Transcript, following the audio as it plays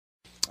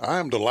I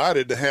am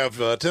delighted to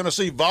have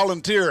Tennessee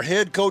Volunteer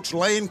head coach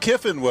Lane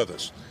Kiffin with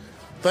us.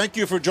 Thank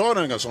you for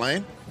joining us,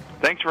 Lane.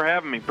 Thanks for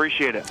having me.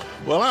 Appreciate it.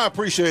 Well, I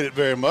appreciate it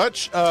very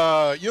much.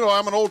 I'm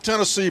an old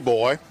Tennessee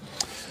boy.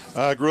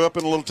 I grew up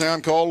in a little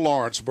town called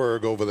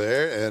Lawrenceburg over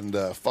there,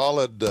 and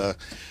followed. I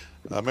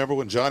remember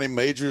when Johnny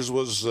Majors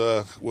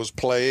was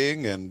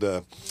playing, and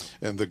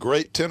the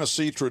great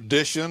Tennessee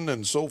tradition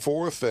and so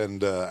forth.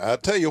 And I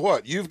tell you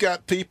what, you've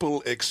got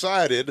people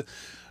excited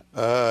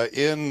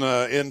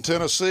in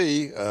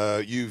Tennessee.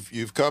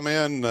 You've come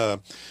in,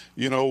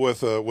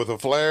 with a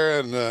flair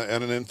and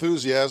an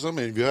enthusiasm,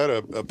 and you had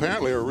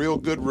apparently a real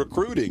good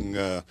recruiting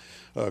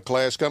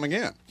class coming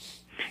in.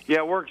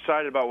 Yeah, we're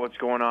excited about what's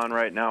going on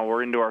right now.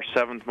 We're into our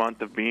 7th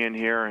month of being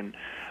here, and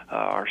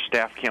our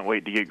staff can't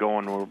wait to get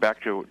going. We're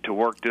back to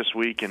work this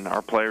week, and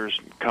our players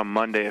come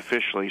Monday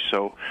officially.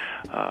 So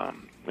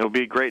it'll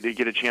be great to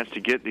get a chance to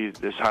get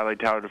this highly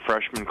touted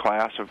freshman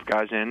class of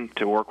guys in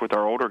to work with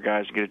our older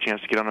guys and get a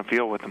chance to get on the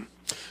field with them.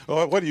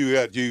 Oh, what do you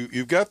got?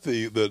 You've got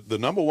the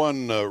number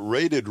one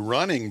rated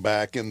running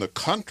back in the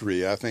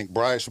country. I think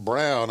Bryce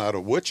Brown out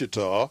of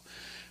Wichita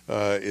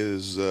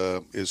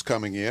is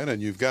coming in,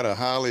 and you've got a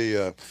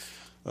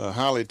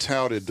highly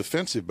touted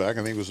defensive back.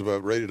 I think it was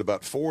rated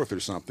about 4th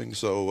or something.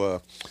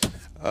 So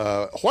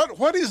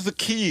what is the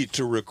key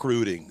to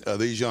recruiting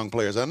these young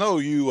players? I know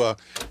you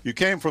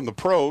came from the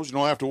pros. You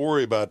don't have to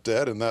worry about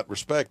that in that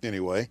respect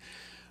anyway.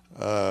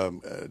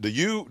 Do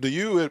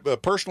you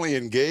personally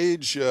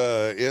engage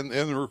in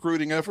the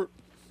recruiting effort?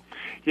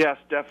 Yes,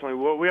 definitely.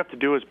 What we have to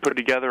do is put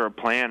together a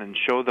plan and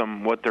show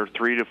them what their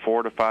 3 to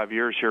 4 to 5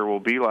 years here will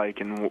be like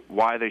and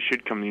why they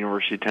should come to the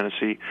University of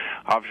Tennessee.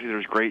 Obviously,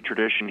 there's great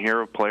tradition here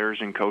of players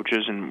and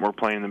coaches, and we're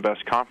playing the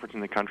best conference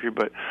in the country,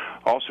 but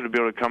also to be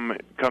able to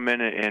come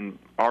in and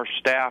our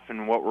staff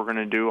and what we're going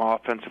to do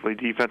offensively,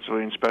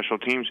 defensively, and special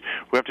teams,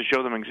 we have to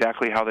show them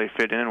exactly how they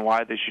fit in and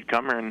why they should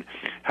come here and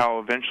how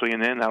eventually in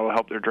the end that will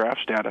help their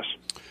draft status.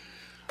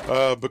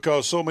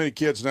 Because so many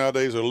kids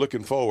nowadays are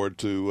looking forward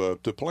to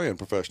playing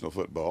professional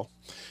football.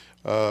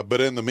 But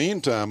in the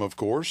meantime, of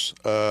course,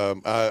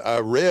 I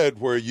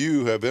read where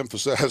you have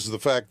emphasized the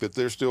fact that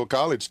they're still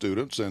college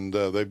students, and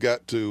they've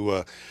got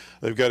to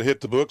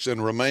hit the books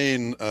and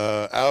remain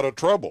out of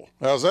trouble.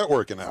 How's that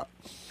working out?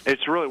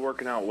 It's really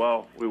working out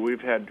well. We've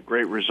had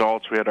great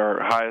results. We had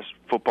our highest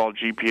football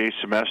GPA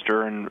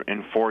semester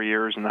in 4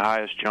 years, and the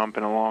highest jump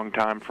in a long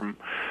time from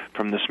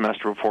the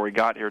semester before we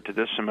got here to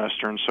this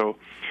semester. And so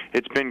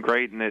it's been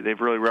great, and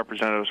they've really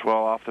represented us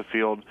well off the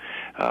field,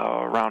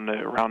 around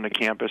the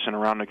campus and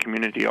around the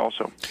community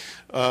also.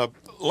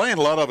 Lane,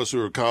 a lot of us who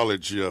are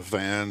college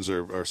fans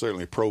are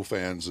certainly pro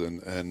fans,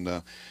 and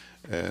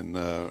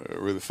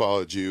really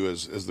followed you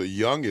as the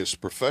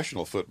youngest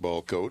professional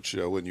football coach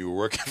when you were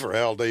working for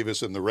Al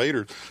Davis and the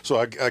Raiders. So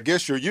I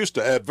guess you're used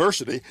to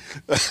adversity.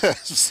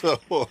 So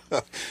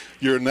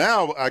you're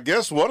now, I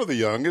guess, one of the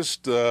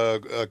youngest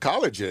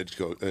college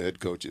head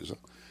coaches.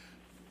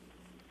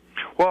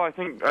 Well, I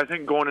think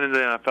going into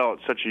the NFL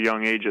at such a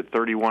young age, at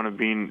 31, of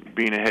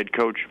being a head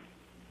coach,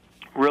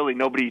 really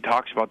nobody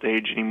talks about the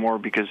age anymore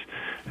because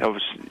of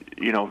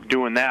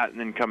doing that and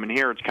then coming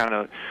here. It's kind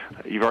of,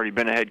 you've already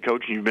been a head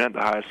coach and you've been at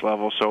the highest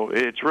level, so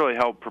it's really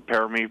helped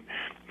prepare me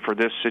for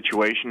this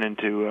situation and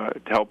to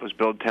help us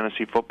build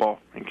Tennessee football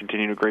and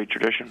continue a great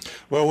tradition.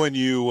 Well, when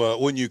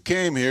you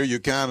came here,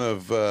 you kind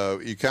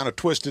of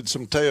twisted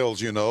some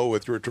tails,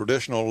 with your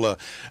traditional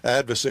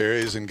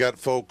adversaries and got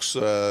folks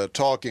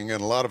talking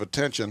and a lot of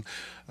attention.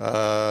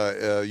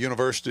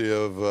 University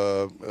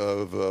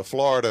of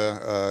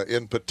Florida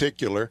in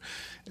particular,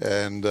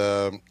 and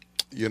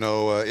in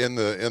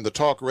the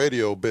talk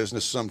radio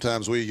business,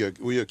 sometimes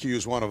we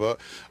accuse one of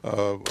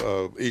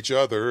each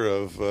other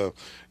of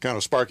kind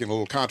of sparking a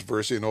little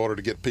controversy in order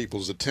to get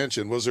people's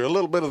attention. Was there a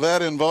little bit of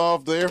that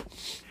involved there?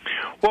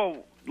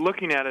 Well,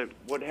 looking at it,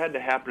 what had to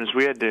happen is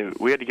we had to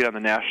get on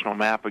the national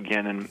map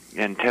again,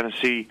 and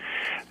Tennessee,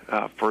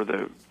 for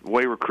the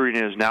way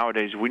recruiting is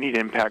nowadays, we need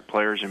impact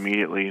players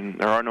immediately, and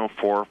there are no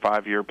 4 or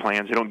 5 year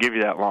plans. They don't give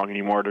you that long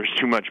anymore. There's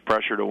too much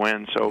pressure to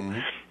win, so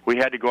we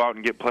had to go out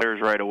and get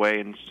players right away.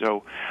 And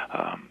so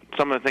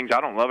some of the things, I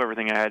don't love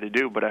everything I had to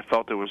do, but I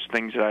felt it was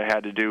things that I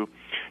had to do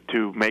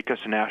to make us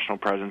a national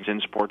presence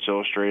in Sports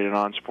Illustrated and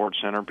on Sports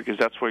Center, because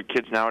that's what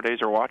kids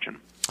nowadays are watching.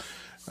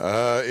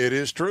 It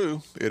is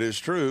true. It is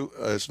true.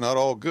 It's not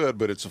all good,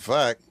 but it's a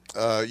fact.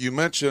 You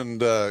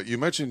mentioned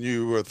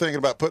you were thinking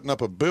about putting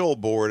up a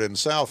billboard in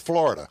South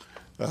Florida.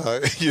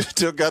 You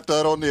still got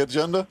that on the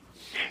agenda?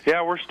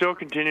 Yeah, we're still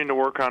continuing to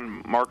work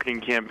on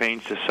marketing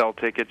campaigns to sell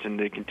tickets and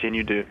to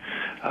continue to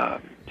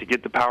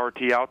get the Power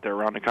T out there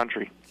around the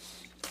country.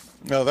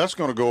 Now that's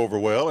going to go over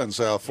well in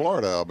South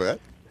Florida, I'll bet.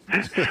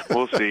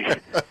 We'll see.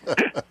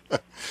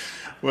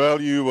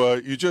 Well,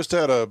 you just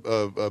had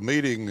a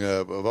meeting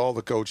of all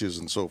the coaches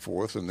and so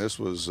forth, and this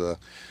was a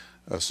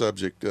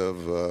subject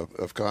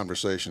of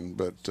conversation.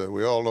 But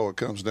we all know it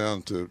comes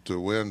down to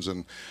wins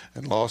and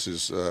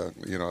losses.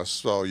 I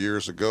saw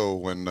years ago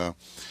when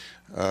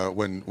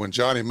when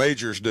Johnny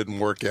Majors didn't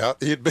work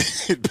out. He'd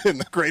been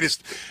the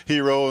greatest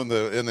hero in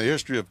the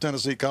history of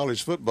Tennessee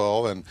college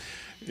football, and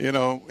he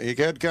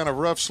had kind of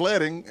rough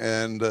sledding,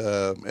 and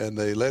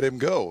they let him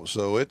go.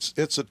 So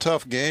it's a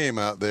tough game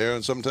out there,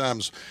 and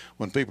sometimes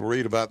when people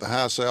read about the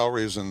high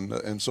salaries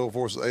and so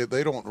forth,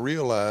 they don't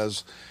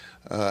realize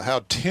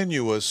how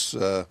tenuous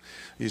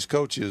these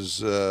coaches'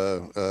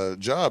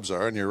 jobs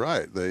are. And you're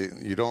right;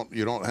 you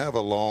don't have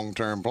a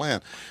long-term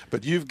plan.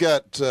 But you've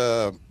got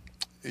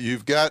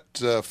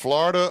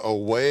Florida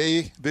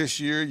away this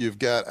year. You've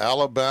got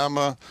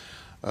Alabama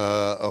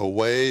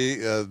away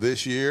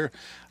this year.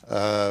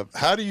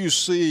 How do you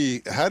see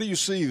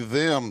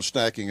them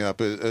stacking up?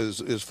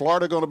 Is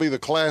Florida going to be the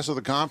class of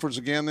the conference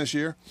again this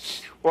year?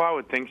 Well, I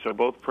would think so.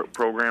 Both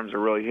programs are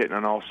really hitting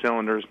on all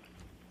cylinders.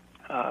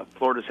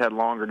 Florida's had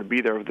longer to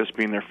be there, with this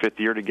being their 5th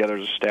year together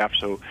as a staff,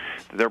 so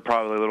they're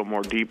probably a little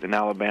more deep than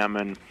Alabama,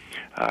 and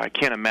I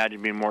can't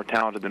imagine being more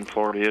talented than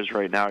Florida is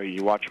right now.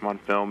 You watch them on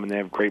film, and they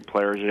have great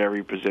players at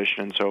every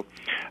position, so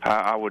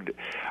I would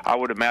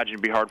imagine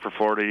it'd be hard for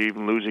Florida to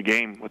even lose a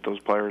game with those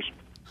players.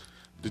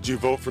 Did you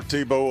vote for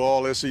Tebow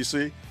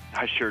All-SEC?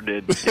 I sure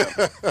did.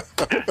 Yeah.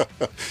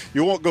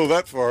 You won't go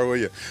that far, will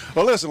you?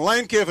 Well, listen,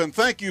 Lane Kiffin,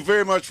 thank you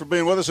very much for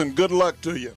being with us, and good luck to you.